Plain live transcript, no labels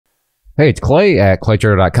Hey, it's Clay at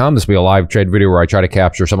claytrader.com. This will be a live trade video where I try to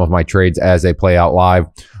capture some of my trades as they play out live.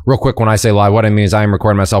 Real quick, when I say live, what I mean is I am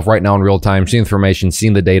recording myself right now in real time, seeing information,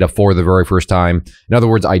 seeing the data for the very first time. In other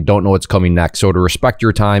words, I don't know what's coming next. So to respect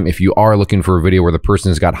your time, if you are looking for a video where the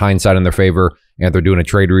person's got hindsight in their favor and they're doing a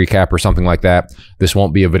trade recap or something like that, this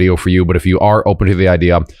won't be a video for you. But if you are open to the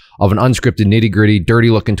idea of an unscripted, nitty-gritty, dirty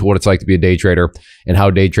look into what it's like to be a day trader and how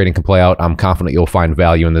day trading can play out, I'm confident you'll find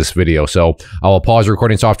value in this video. So I will pause the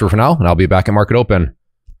recording software for now, and I'll be back at market open.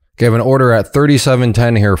 Okay, I have an order at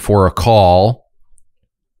 37.10 here for a call.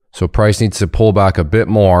 So price needs to pull back a bit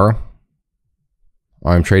more.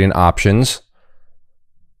 I'm trading options.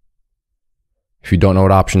 If you don't know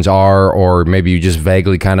what options are, or maybe you just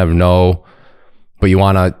vaguely kind of know, but you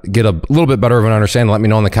want to get a little bit better of an understanding, let me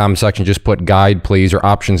know in the comment section. Just put guide, please, or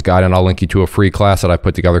options guide, and I'll link you to a free class that I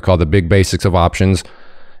put together called The Big Basics of Options,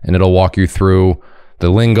 and it'll walk you through the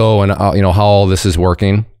lingo and how all this is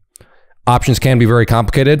working. Options can be very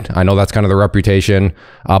complicated. I know that's kind of the reputation,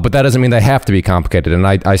 but that doesn't mean they have to be complicated, and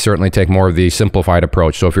I certainly take more of the simplified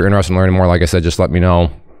approach. So if you're interested in learning more, like I said, just let me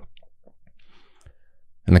know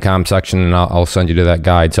in the comment section, and I'll send you to that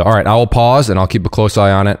guide. So all right, I will pause, and I'll keep a close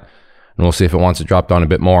eye on it, and we'll see if it wants to drop down a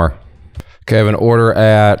bit more. Okay, I have an order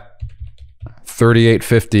at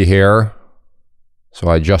 38.50 here, so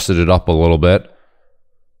I adjusted it up a little bit.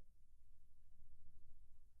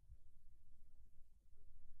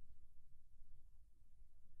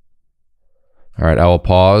 All right, I will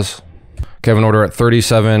pause. Okay, I have an order at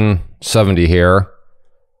 37.70 here.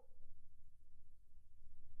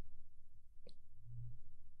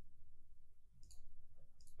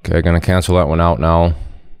 Okay, I'm gonna cancel that one out now.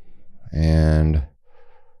 And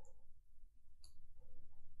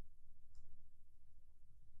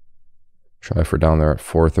try for down there at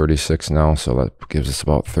 436 now, so that gives us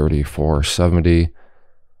about 34.70.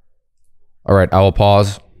 All right, I will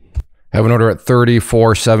pause. I have an order at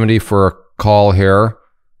 34.70 for a call here.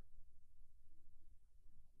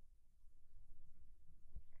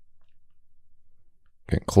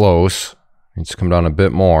 Getting close. Needs to come down a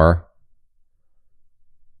bit more.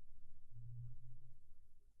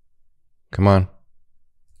 Come on.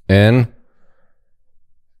 In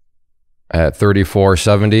at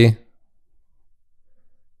 34.70.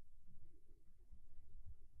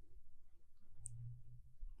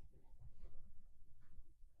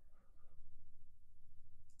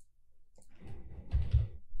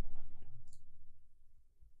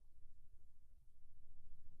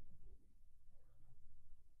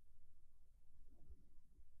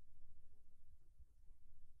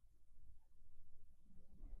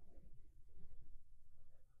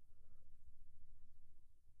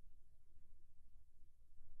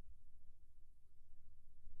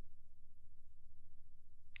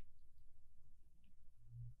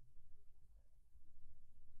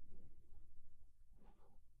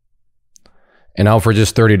 And out for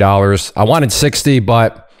just $30. I wanted 60,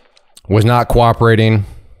 but was not cooperating,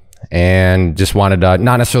 and just wanted to,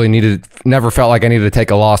 not necessarily needed, never felt like I needed to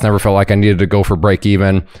take a loss, never felt like I needed to go for break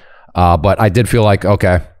even. But I did feel like,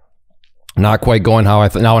 okay, not quite going how I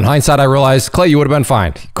thought. Now in hindsight, I realized, Clay, you would have been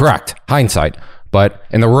fine. Correct, hindsight. But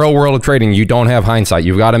in the real world of trading, you don't have hindsight.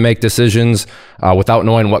 You've got to make decisions without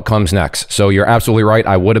knowing what comes next. So you're absolutely right.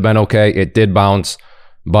 I would have been okay. It did bounce,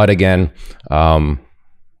 but again, not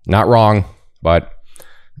wrong. But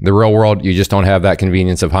the real world, you just don't have that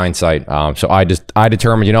convenience of hindsight. So I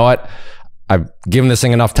determined, you know what? I've given this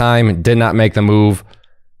thing enough time, did not make the move,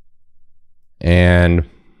 and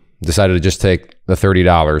decided to just take the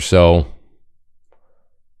 $30. So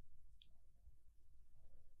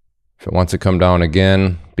if it wants to come down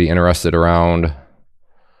again, be interested around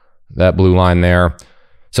that blue line there.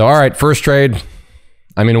 So all right, first trade,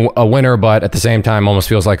 I mean, a winner, but at the same time almost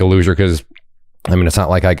feels like a loser, because I mean, it's not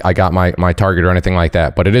like I got my target or anything like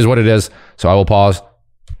that, but it is what it is. So I will pause.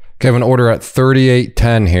 Okay, I have an order at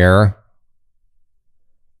 38.10 here.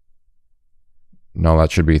 No,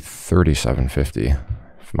 that should be 37.50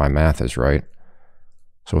 if my math is right.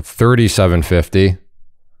 So 37.50.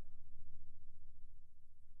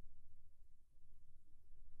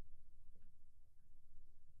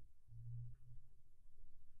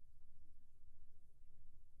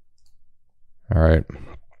 All right.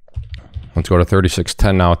 Let's go to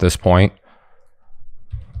 36.10 now at this point.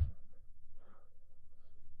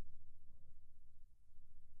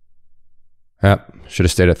 Yep, should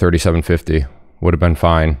have stayed at 37.50. Would have been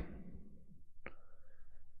fine.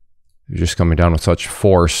 You're just coming down with such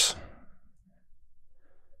force.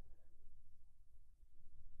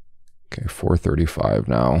 Okay, 435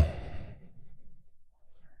 now.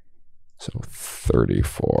 So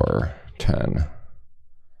 34.10.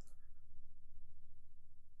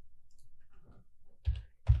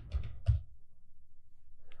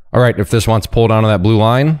 All right, if this wants to pull down to that blue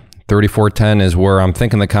line, 34.10 is where I'm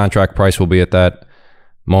thinking the contract price will be at that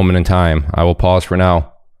moment in time. I will pause for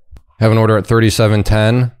now. Have an order at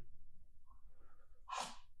 37.10.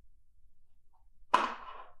 All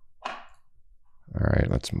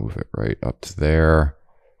right, let's move it right up to there.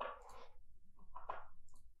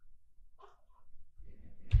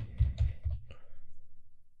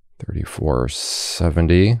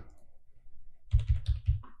 $34.70.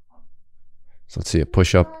 So let's see it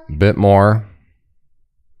push up a bit more.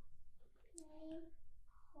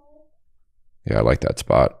 Yeah, I like that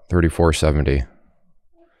spot. 34.70.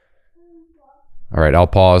 All right, I'll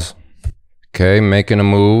pause. Okay, making a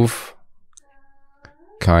move.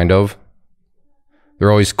 Kind of.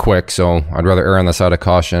 They're always quick, so I'd rather err on the side of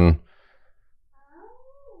caution.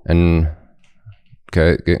 And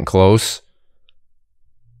okay, getting close.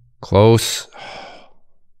 Close.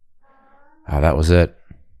 Oh, that was it.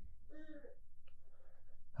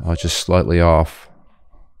 Oh, just slightly off.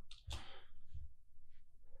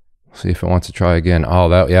 See if it wants to try again. Oh,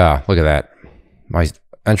 that, yeah, look at that. My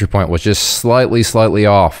entry point was just slightly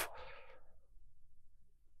off.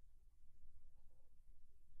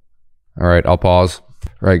 All right, I'll pause.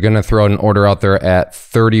 All right, gonna throw an order out there at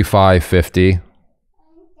 35.50.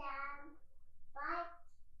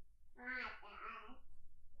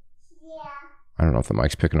 I don't know if the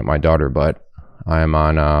mic's picking up my daughter, but I am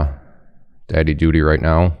on daddy duty right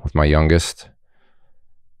now with my youngest.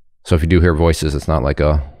 So if you do hear voices, it's not like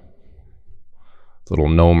a little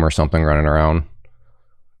gnome or something running around.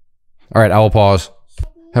 All right, I will pause.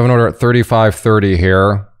 Have an order at 35.30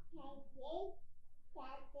 here.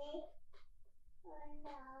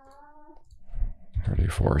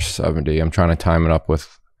 $34.70. I'm trying to time it up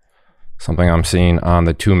with something I'm seeing on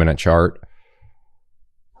the 2-minute chart.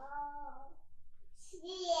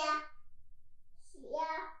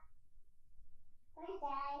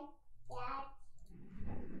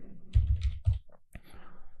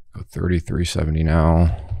 Go 33.70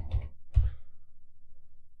 now.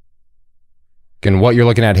 Again, what you're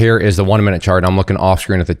looking at here is the 1-minute chart. I'm looking off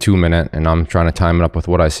screen at the 2-minute, and I'm trying to time it up with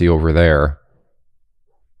what I see over there.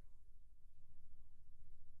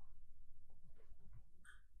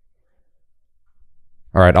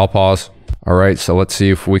 All right, I'll pause. All right, so let's see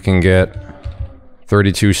if we can get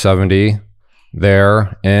 32.70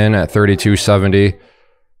 there, in at 32.70.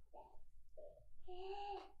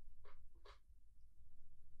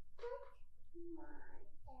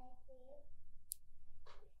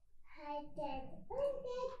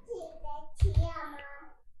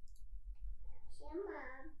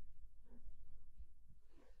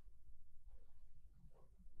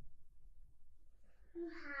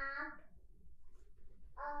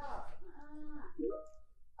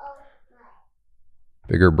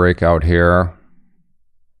 Bigger breakout here.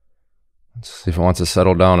 Let's see if it wants to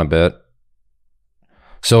settle down a bit.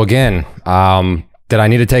 So again, did I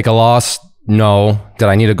need to take a loss? No. Did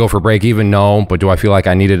I need to go for break even? No. But do I feel like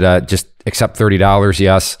I needed to just accept $30?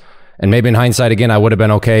 Yes. And maybe in hindsight, again, I would have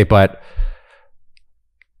been okay, but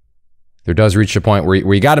there does reach a point where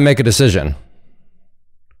you got to make a decision.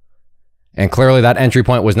 And clearly that entry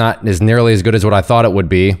point was not as nearly as good as what I thought it would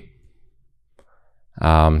be.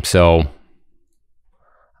 So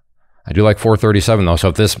I do like 437 though. So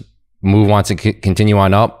if this move wants to continue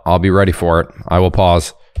on up, I'll be ready for it. I will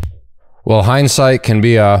pause. Well, hindsight can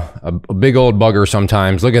be a big old bugger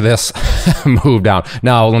sometimes. Look at this move down.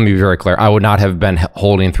 Now, let me be very clear. I would not have been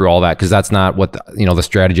holding through all that because that's not what the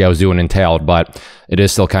strategy I was doing entailed, but it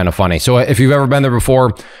is still kind of funny. So if you've ever been there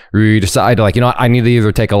before, you decide like, I need to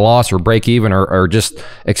either take a loss or break even or just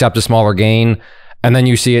accept a smaller gain. And then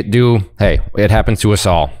you see it do, hey, it happens to us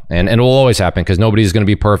all. And it will always happen because nobody's going to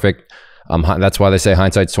be perfect. That's why they say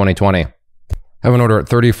hindsight's 20/20. Have an order at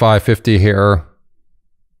 35.50 here.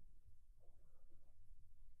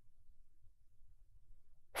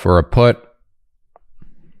 For a put,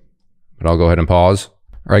 but I'll go ahead and pause.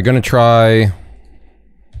 All right, going to try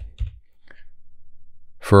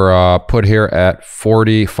for a put here at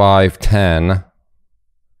 45.10.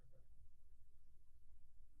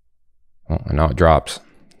 Oh, and now it drops.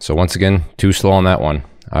 So once again, too slow on that one.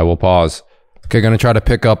 I will pause. Okay, going to try to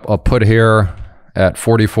pick up a put here at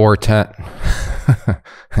 44.10.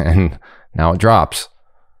 And now it drops.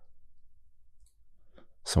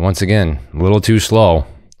 So once again, a little too slow.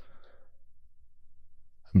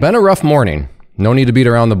 Been a rough morning. No need to beat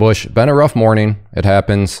around the bush. Been a rough morning. It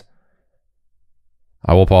happens.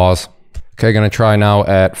 I will pause. Okay, going to try now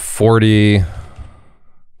at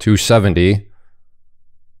 42.70.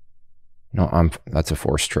 No, that's a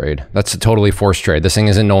forced trade. That's a totally forced trade. This thing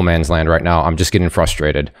is in no man's land right now. I'm just getting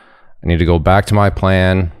frustrated. I need to go back to my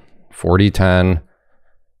plan, 40.10,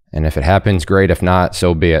 And if it happens, great. If not,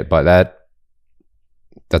 so be it. But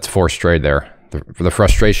that's a forced trade there. The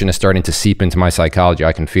frustration is starting to seep into my psychology.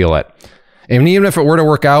 I can feel it. And even if it were to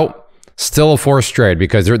work out, still a forced trade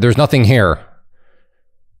because there's nothing here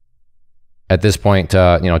at this point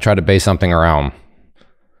to, you know, try to base something around.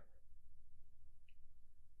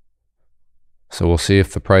 So we'll see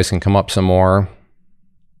if the price can come up some more.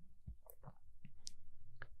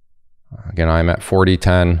 Again, I'm at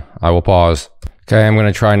 40.10. I will pause. Okay, I'm going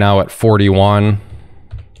to try now at 41.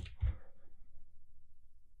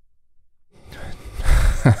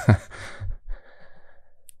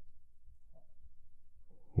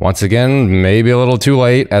 Once again, maybe a little too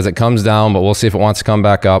late as it comes down, but we'll see if it wants to come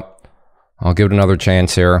back up. I'll give it another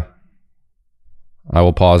chance here. I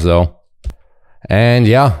will pause though. And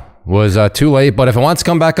yeah, was too late, but if it wants to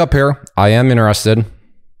come back up here, I am interested.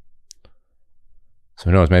 So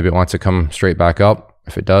who knows, maybe it wants to come straight back up.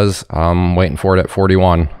 If it does, I'm waiting for it at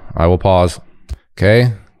 41. I will pause.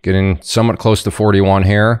 Okay, getting somewhat close to 41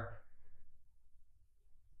 here.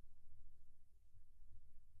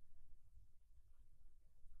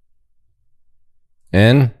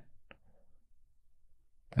 In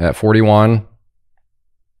at 41.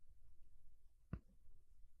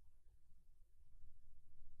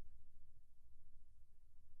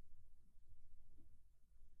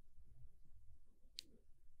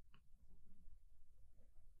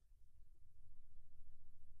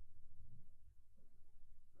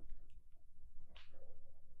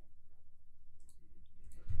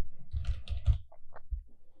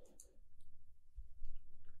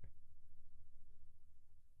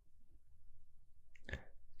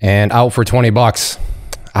 And out for 20 bucks.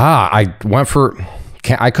 I went for,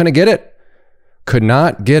 I couldn't get it. Could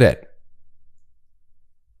not get it.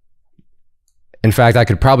 In fact, I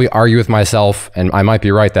could probably argue with myself, and I might be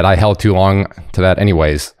right, that I held too long to that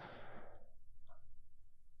anyways.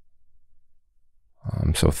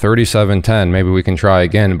 So 37.10, maybe we can try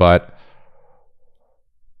again, but...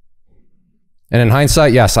 And in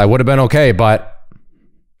hindsight, yes, I would have been okay, but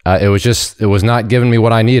it was not giving me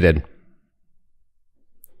what I needed.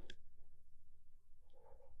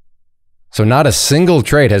 So not a single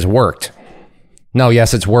trade has worked. No,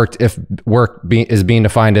 yes, it's worked if is being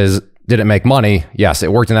defined as, did it make money? Yes,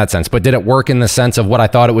 it worked in that sense. But did it work in the sense of what I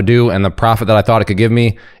thought it would do and the profit that I thought it could give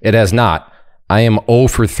me? It has not. I am 0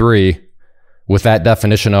 for 3 with that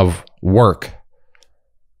definition of work.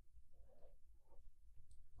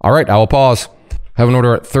 All right, I will pause. Have an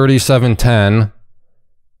order at 37.10.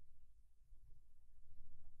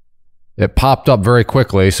 It popped up very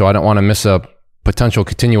quickly, so I don't want to miss a potential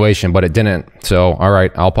continuation, but it didn't. So, all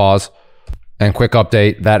right, I'll pause. And quick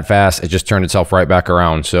update, that fast, it just turned itself right back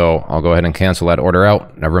around. So I'll go ahead and cancel that order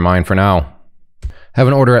out. Never mind for now. Have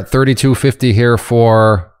an order at 32.50 here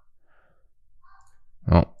for,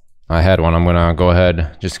 oh, I had one. I'm gonna go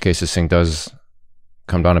ahead, just in case this thing does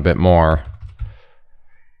come down a bit more.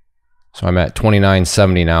 So I'm at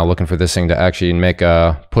 29.70 now, looking for this thing to actually make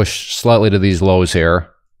a push slightly to these lows here.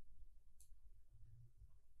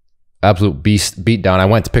 Absolute beat down. I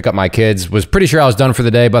went to pick up my kids, was pretty sure I was done for the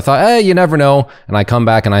day, but I thought, hey, you never know. And I come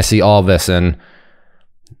back and I see all of this, and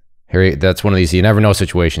here, that's one of these you never know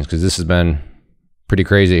situations, because this has been pretty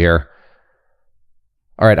crazy here.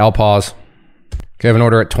 All right, I'll pause. Okay, I have an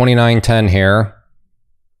order at 29.10 here.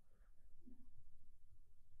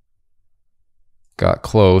 Got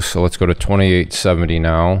close, so let's go to 28.70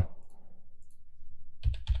 now.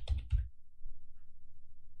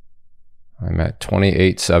 I'm at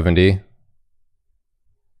 28.70.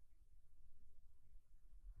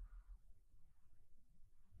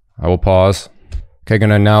 I will pause. Okay,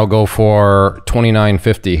 gonna now go for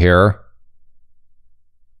 29.50 here.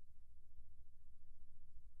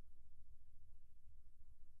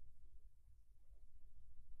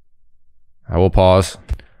 I will pause.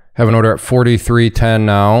 Have an order at 43.10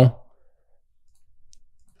 now.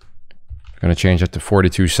 Gonna change that to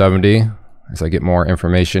 42.70 as I get more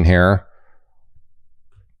information here.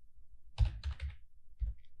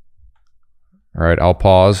 All right, I'll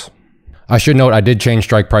pause. I should note I did change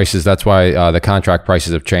strike prices. That's why the contract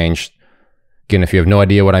prices have changed. Again, if you have no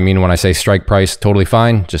idea what I mean when I say strike price, totally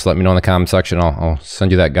fine. Just let me know in the comment section. I'll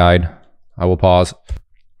send you that guide. I will pause.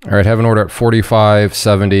 All right, have an order at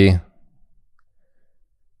 45.70.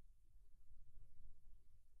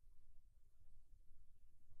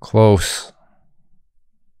 Close.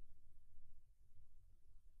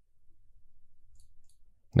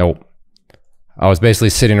 Nope. I was basically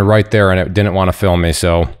sitting right there and it didn't want to film me,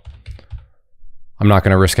 so I'm not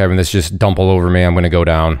going to risk having this just dump all over me. I'm going to go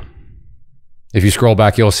down. If you scroll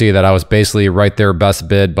back, you'll see that I was basically right there, best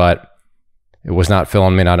bid, but it was not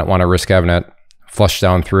filming me, and I don't want to risk having it flush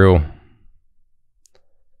down through.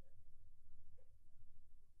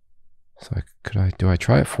 So do I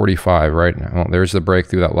try at 45 right now? Well, there's the break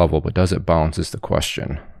through that level, but does it bounce is the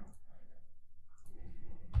question.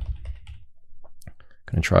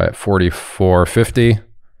 Gonna try at 44.50.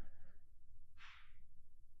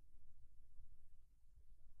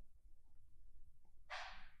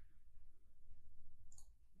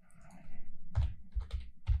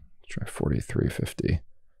 Try 43.50.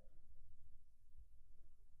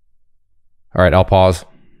 All right, I'll pause.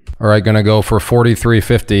 All right, gonna go for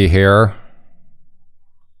 43.50 here.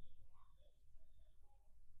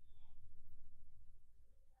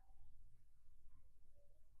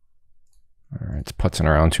 All right, it's putzing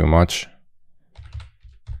around too much.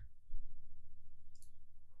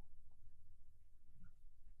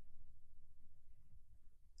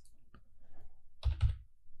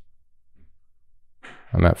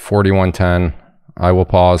 I'm at 41.10. I will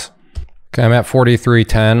pause. Okay, I'm at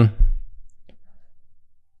 43.10.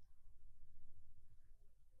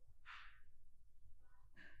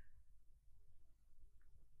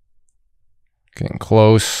 Getting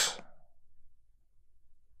close.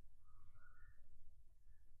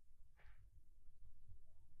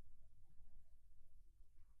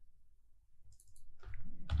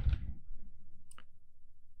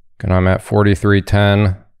 And I'm at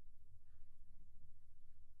 43.10.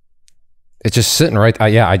 It's just sitting right,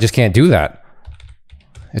 yeah, I just can't do that.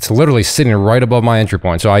 It's literally sitting right above my entry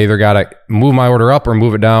point. So I either got to move my order up or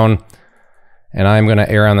move it down. And I'm going to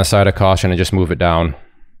err on the side of caution and just move it down.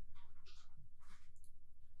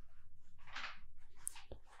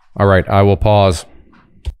 All right, I will pause.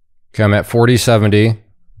 Okay, I'm at 40.70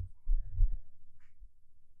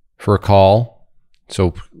 for a call.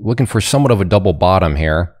 So looking for somewhat of a double bottom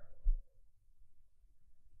here.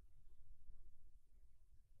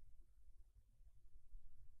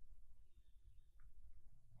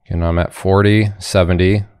 And I'm at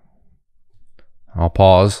 40.70. I'll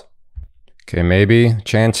pause. Okay, maybe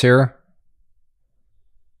chance here.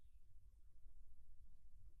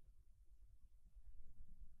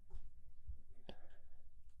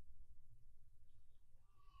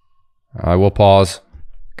 I will pause.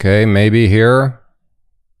 Okay, maybe here.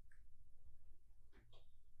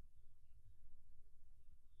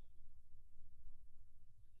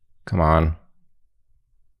 Come on.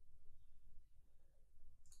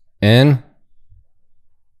 In.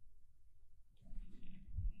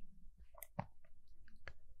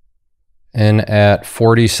 In at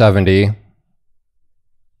 40.70.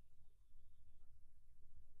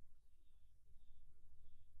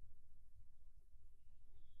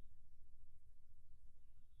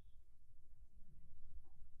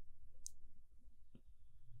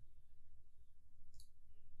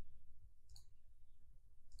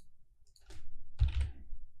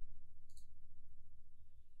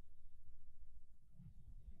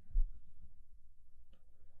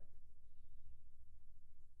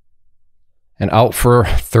 And out for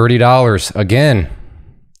 $30 again.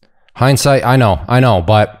 Hindsight, I know,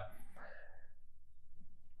 but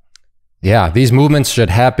yeah, these movements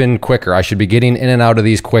should happen quicker. I should be getting in and out of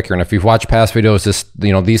these quicker. And if you've watched past videos,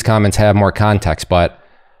 these comments have more context, but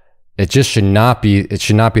it just should not be, it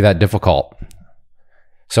should not be that difficult.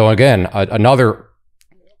 So again, another,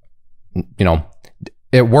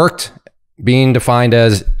 it worked being defined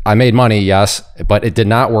as I made money, yes, but it did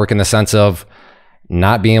not work in the sense of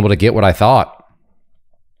not being able to get what I thought.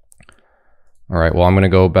 All right, well, I'm going to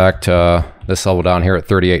go back to this level down here at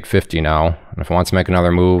 38.50 now. And if I want to make another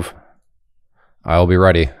move, I'll be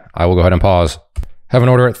ready. I will go ahead and pause. Have an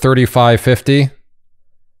order at 35.50.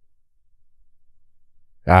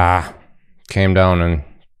 Came down and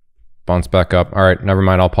bounced back up. All right, never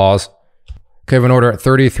mind, I'll pause. Okay, have an order at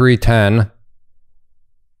 33.10.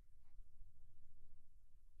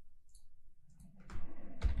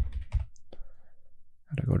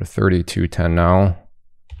 Gotta go to 32.10 now.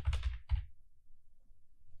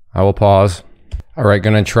 I will pause. All right,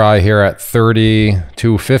 gonna try here at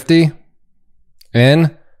 32.50.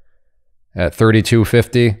 In at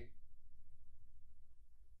 32.50.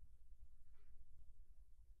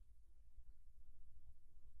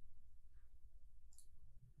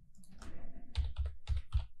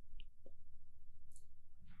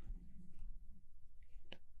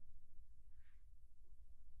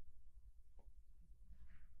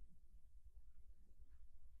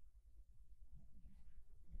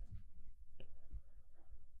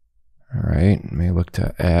 All right, may look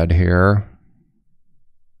to add here.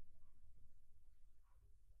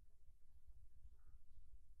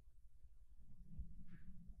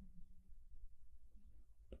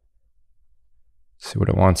 See what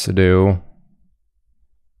it wants to do.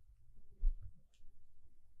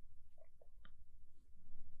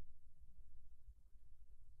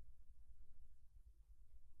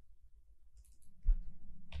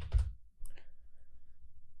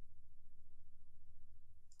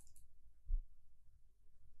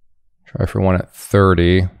 Try for one at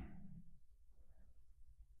 30.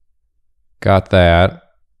 Got that.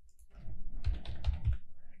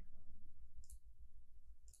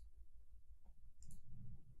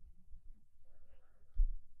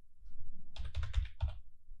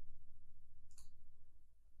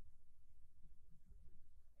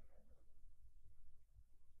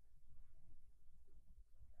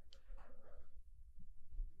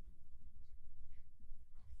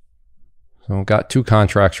 So we've got 2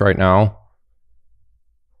 contracts right now.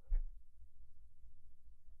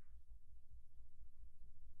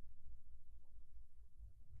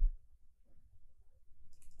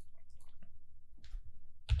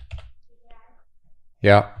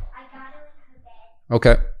 Yeah. I got her in her bed.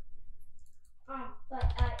 Okay.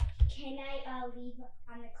 But can I leave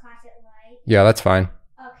on the closet light? Yeah, that's fine.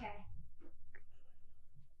 Okay.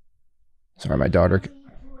 Sorry, my daughter.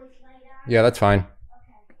 Yeah, that's fine. Okay.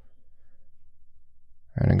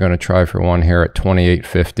 And I'm going to try for one here at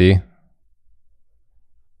 28.50.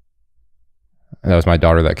 That was my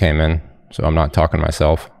daughter that came in, so I'm not talking to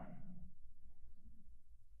myself.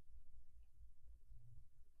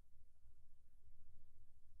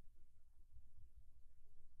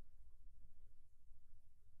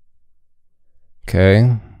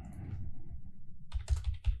 Okay.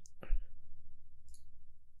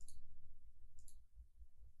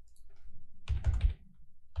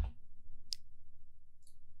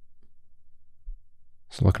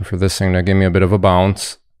 So looking for this thing to give me a bit of a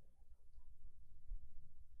bounce.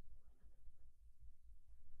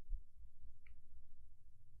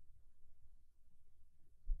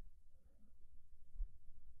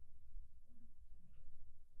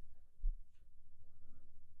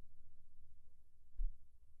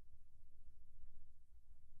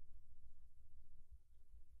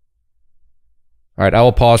 All right, I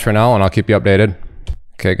will pause for now and I'll keep you updated.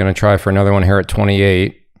 Okay, gonna try for another one here at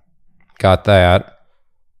 28. Got that.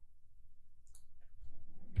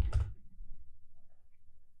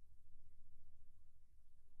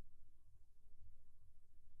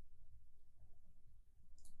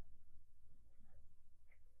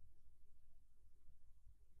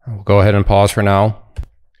 I'll go ahead and pause for now.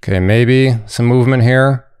 Okay, maybe some movement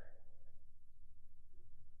here.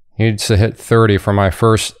 Needs to hit 30 for my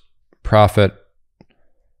first profit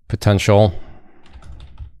potential.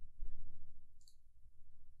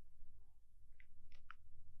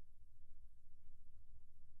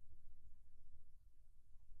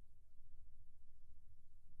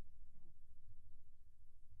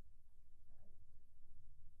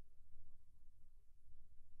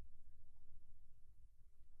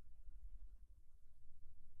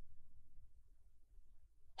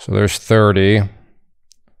 So there's 30.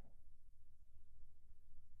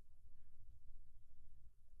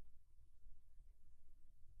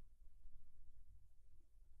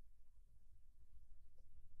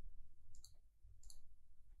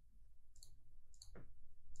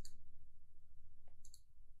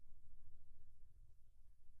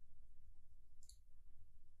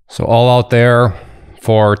 So all out there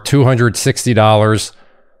for $260.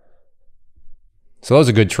 So that was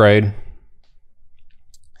a good trade.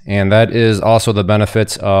 And that is also the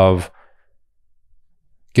benefits of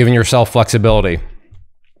giving yourself flexibility.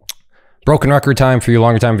 Broken record time for you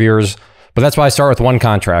longer time viewers, but that's why I start with one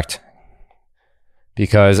contract.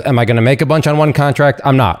 Because am I going to make a bunch on one contract?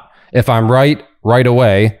 I'm not. If I'm right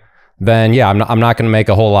away, then yeah, I'm not going to make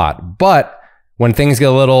a whole lot. But when things get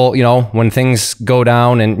a little, when things go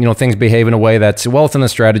down and, things behave in a way that's well within the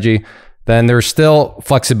strategy, then there's still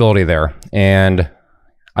flexibility there. And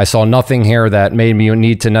I saw nothing here that made me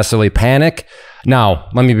need to necessarily panic. Now,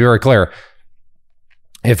 let me be very clear.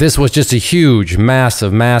 If this was just a huge,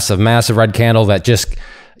 massive red candle that just,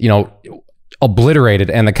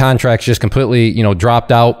 obliterated and the contracts just completely,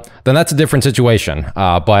 dropped out, then that's a different situation.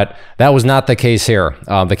 But that was not the case here.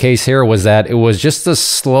 The case here was that it was just a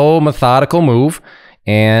slow, methodical move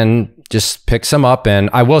and just pick some up. And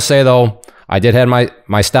I will say though, I did have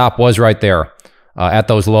my stop was right there at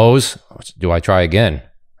those lows. Do I try again?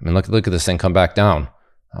 I mean, look at this thing come back down.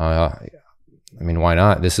 I mean, why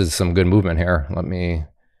not? This is some good movement here. Let me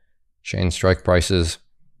change strike prices.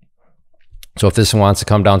 So if this one wants to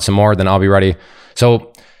come down some more, then I'll be ready.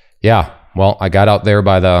 So yeah, well, I got out there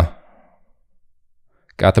got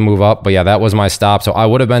the move up, but yeah, that was my stop. So I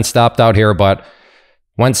would have been stopped out here, but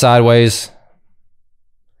went sideways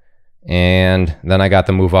and then I got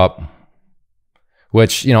the move up,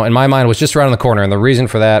 which, in my mind was just around the corner. And the reason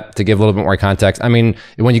for that, to give a little bit more context, I mean,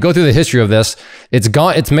 when you go through the history of this,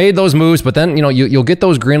 it's made those moves, but then, you'll get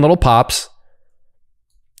those green little pops.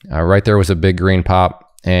 Right there was a big green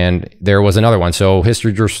pop and there was another one. So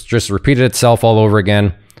history just repeated itself all over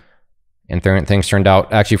again. and things turned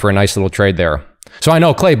out actually for a nice little trade there. So I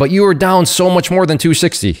know, Clay, but you were down so much more than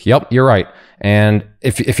 260. Yep, you're right. And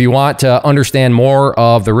if you want to understand more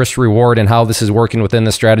of the risk reward and how this is working within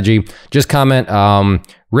the strategy, just comment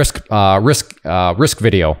risk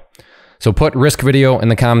video. So put risk video in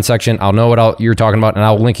the comment section. I'll know what you're talking about, and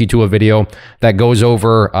I'll link you to a video that goes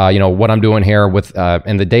over what I'm doing here with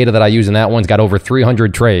and the data that I use in that one's got over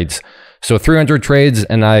 300 trades. So 300 trades,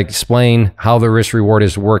 and I explain how the risk reward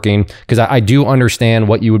is working, because I do understand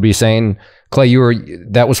what you would be saying, Clay.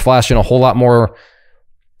 That was flashing a whole lot more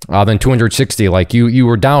than 260. Like you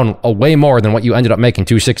were down a way more than what you ended up making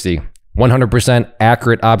 260. 100%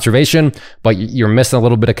 accurate observation, but you're missing a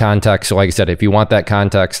little bit of context. So like I said, if you want that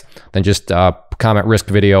context, then just comment risk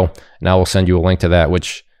video, and I will send you a link to that,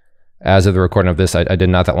 which as of the recording of this, I did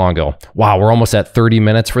not that long ago. Wow, we're almost at 30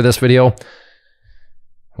 minutes for this video.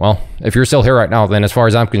 Well, if you're still here right now, then as far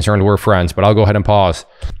as I'm concerned, we're friends, but I'll go ahead and pause.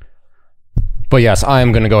 But yes, I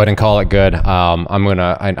am going to go ahead and call it good. I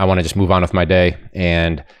want to just move on with my day,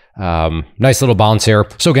 and nice little bounce here.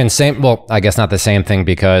 So again, well, I guess not the same thing,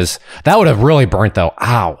 because that would have really burnt though.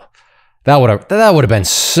 Ow. That would have been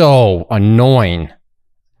so annoying.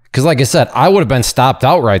 Because like I said, I would have been stopped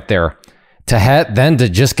out right there. Then to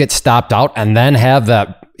just get stopped out and then have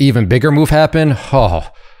that even bigger move happen. Oh,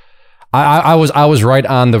 I was right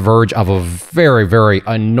on the verge of a very, very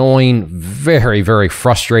annoying, very, very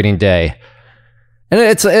frustrating day. And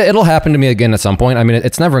it'll happen to me again at some point. I mean,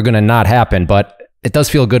 it's never going to not happen, but it does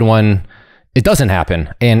feel good when it doesn't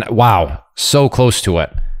happen. And wow, so close to it.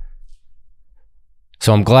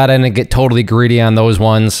 So I'm glad I didn't get totally greedy on those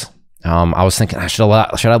ones. I was thinking, should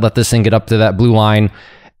I let this thing get up to that blue line?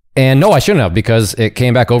 And no, I shouldn't have, because it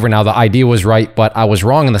came back over. Now the idea was right, but I was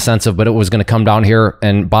wrong in the sense of, but it was going to come down here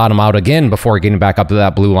and bottom out again before getting back up to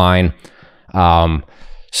that blue line.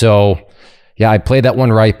 So yeah, I played that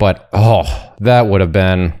one right, but oh, that would have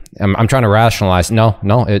been, I'm trying to rationalize. No,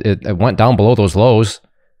 it went down below those lows.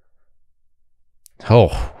 Oh,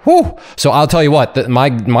 whew. So I'll tell you what,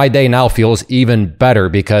 my day now feels even better,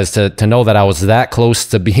 because to know that I was that close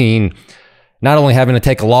to being, not only having to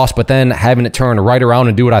take a loss, but then having it turn right around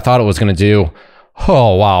and do what I thought it was going to do.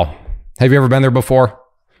 Oh, wow. Have you ever been there before?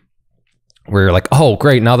 Where you're like, oh,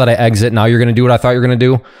 great, now that I exit, now you're going to do what I thought you were going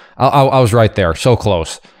to do? I was right there, so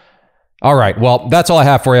close. All right, well, that's all I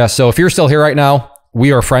have for you. So if you're still here right now,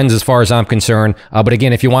 we are friends as far as I'm concerned. But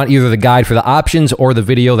again, if you want either the guide for the options or the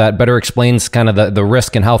video that better explains kind of the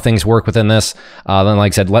risk and how things work within this, then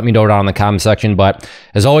like I said, let me know down in the comment section. But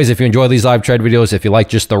as always, if you enjoy these live trade videos, if you like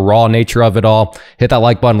just the raw nature of it all, hit that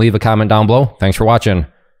like button, leave a comment down below. Thanks for watching.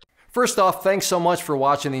 First off, thanks so much for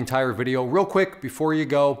watching the entire video. Real quick, before you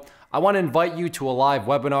go, I want to invite you to a live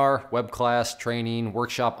webinar, web class, training,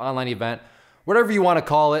 workshop, online event, whatever you want to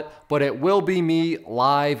call it, but it will be me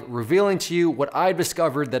live revealing to you what I've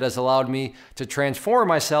discovered that has allowed me to transform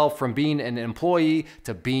myself from being an employee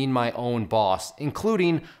to being my own boss,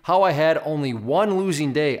 including how I had only one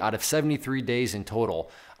losing day out of 73 days in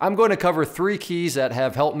total. I'm going to cover 3 keys that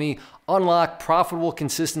have helped me unlock profitable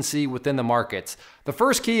consistency within the markets. The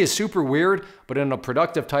first key is super weird, but in a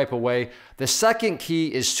productive type of way. The second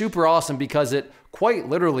key is super awesome because it quite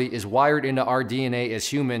literally is wired into our DNA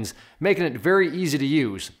as humans, making it very easy to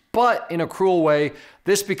use. But in a cruel way,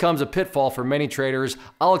 this becomes a pitfall for many traders.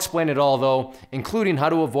 I'll explain it all though, including how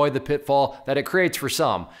to avoid the pitfall that it creates for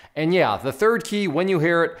some. And yeah, the third key, when you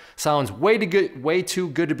hear it, sounds way too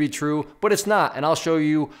good to be true, but it's not, and I'll show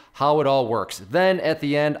you how it all works. Then at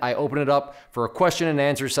the end, I open it up for a question and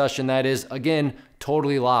answer session that is, again,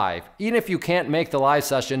 totally live. Even if you can't make the live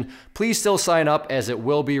session, please still sign up, as it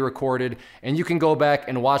will be recorded, and you can go back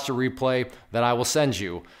and watch the replay that I will send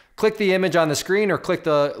you. Click the image on the screen or click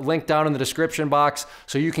the link down in the description box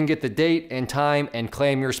so you can get the date and time and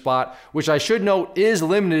claim your spot, which I should note is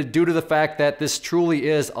limited due to the fact that this truly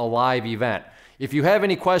is a live event. If you have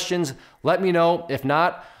any questions, let me know. If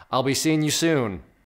not, I'll be seeing you soon.